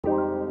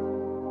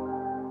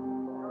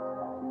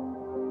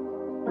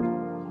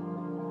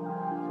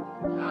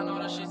I know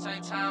that shit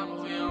take time,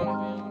 but we on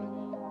it.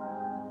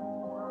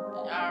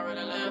 Y'all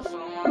really live for the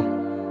one.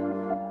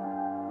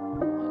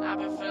 And I've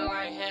been feeling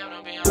like hell,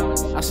 to be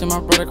honest. I see my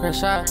brother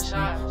crash out.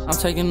 I'm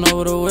taking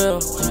over the wheel.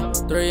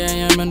 3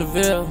 a.m. in the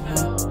Ville.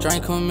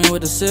 Drink coming in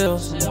with the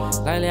seals.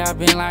 Lately I've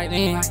been like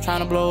in,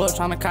 tryna blow up,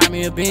 tryna cop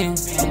me a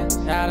Benz.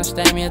 Y'all done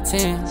stack me a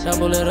 10.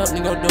 Double it up,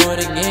 then go do it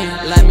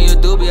again. Like me a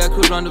doobie, I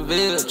cruise on the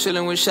Ville.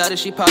 Chillin' with Shotty,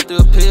 she popped through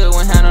a pill.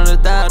 One hand on the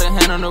dial, the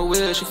hand on the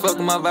wheel. She fuck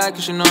with my vibe,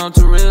 cause she know I'm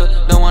too real.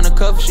 Don't wanna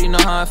cuff, she know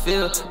how I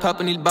feel.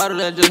 Poppin' these bottles,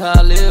 that's just how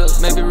I live.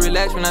 Maybe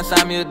relax when I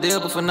sign me a deal,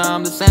 but for now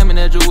I'm the same and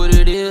that's just what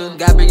it is.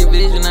 Got bigger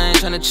vision, I ain't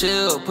tryna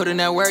chill. Put in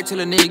that work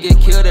till a nigga get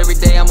killed. Every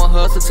day I'ma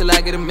hustle till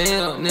I get a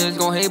meal. Niggas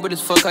gon' hate, but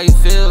it's fuck how you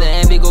feel. The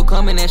envy go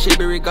come and that shit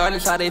be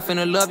regardless. How they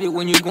finna love you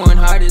when you going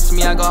hardest.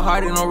 Me, I go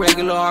harder, no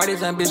regular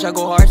artist. And bitch, I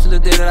go hard till the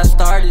day that I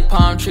started.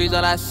 Palm trees,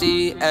 all I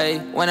see,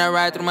 ayy, when I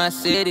ride through my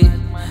city.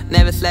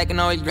 Never slacking,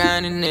 always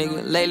grinding,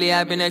 nigga. Lately,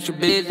 I've been extra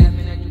busy.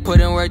 Put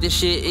in work, this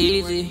shit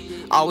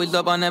easy. Always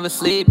up, I'm never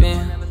sleeping.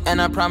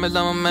 And I promise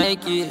I'ma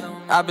make it.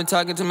 I've been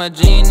talking to my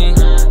genie.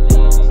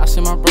 I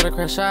see my brother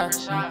crash out.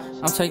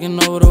 I'm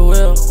taking over the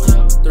wheel.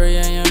 3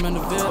 a.m. in the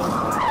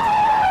Ville.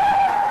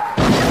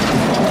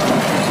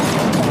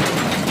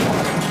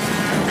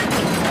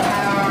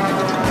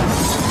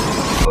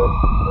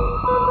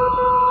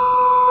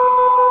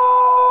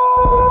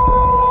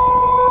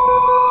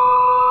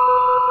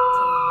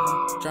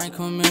 Drink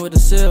coming in with the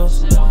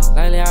seals.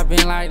 Lately I've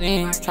been like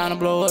in, tryna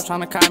blow up,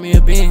 tryna cop me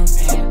a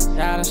Benz. Y'all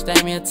done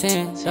stack me a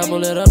 10.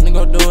 Double it up, then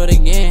go do it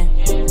again.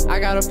 I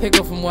got a pick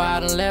up from where I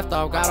done left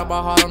off. Got a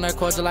ball hard on that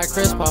court just like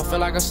Chris Paul. Feel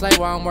like a slave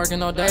while I'm working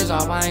no days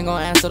off. I ain't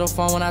gon' answer the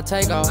phone when I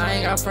take off. I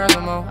ain't got friends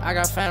no more, I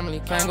got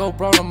family. Can't go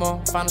broke no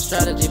more. Find a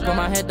strategy, put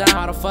my head down.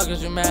 How the fuck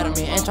is you mad at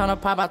me? Ain't tryna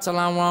pop out till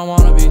I'm where I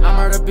wanna be. I'm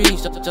murder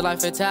beach, just like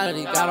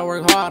fatality. Gotta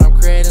work hard, I'm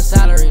creating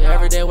salary.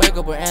 Every day wake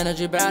up with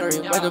energy battery.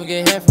 Wake up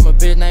get hit from a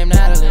bitch named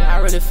Natalie. I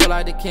really feel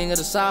like the king of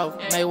the south.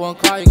 Made one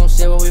call, you gon'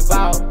 see what we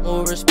bout.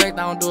 Move with respect,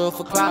 I don't do it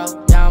for clout.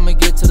 Yeah, I'ma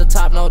get to the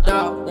top, no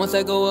doubt. Once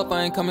I go up,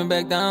 I ain't coming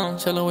back down.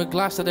 Chillin' with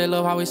Glocks, so they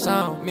love how we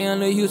sound. Me and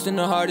Lil Houston,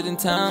 the hardest in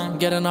town.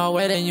 Getting all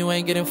wet and you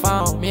ain't getting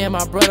found. Me and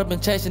my brother been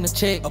chasing the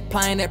chick.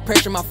 Applying that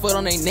pressure, my foot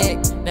on their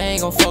neck. They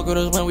ain't gon' fuck with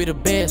us when we the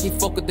best. He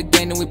fuck with the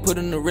game, then we put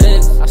in the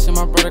wrist. I see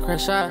my brother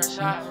crash out.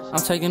 I'm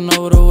taking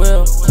over the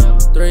wheel.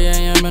 3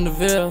 a.m. in the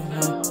Ville.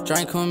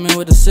 Drink coming in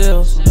with the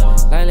seals.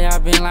 Lately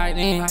I've been like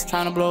in,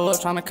 tryna blow up,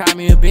 tryna cop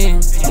me a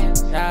Benz.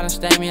 Y'all done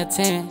stack me a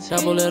 10.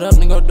 Double it up,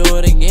 then go do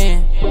it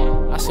again.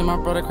 I see my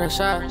brother crash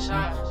out.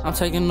 I'm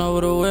taking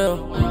over the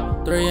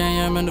wheel. 3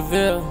 a.m. in the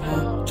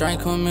Ville.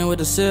 Drink coming in with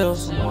the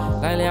seals.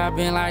 Lately I've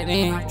been like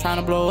in,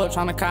 tryna blow up,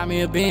 tryna cop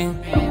me a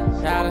Benz.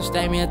 Y'all done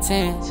stack me a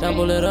 10.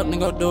 Double it up, then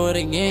go do it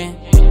again.